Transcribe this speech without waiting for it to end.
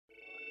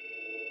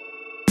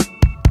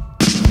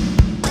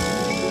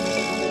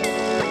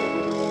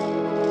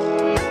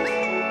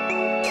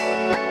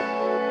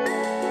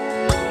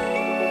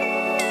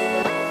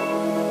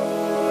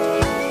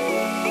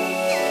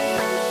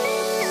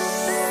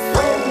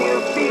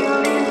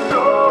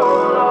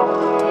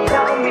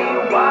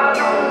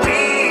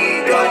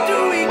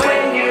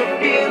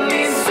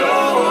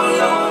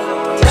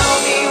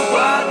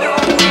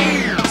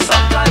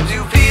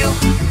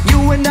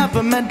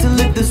meant to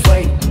live this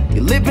way.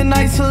 You live in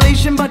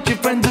isolation, but your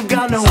friends have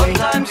gone away.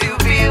 Sometimes you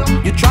feel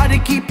you try to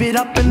keep it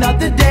up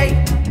another day.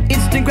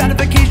 Instant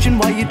gratification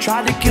while you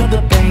try to kill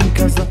the pain.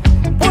 Cause the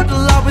world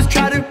will always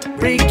try to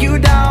break you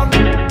down,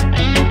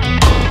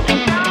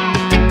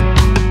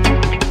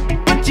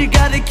 but you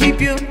gotta keep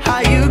your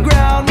higher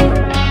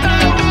ground.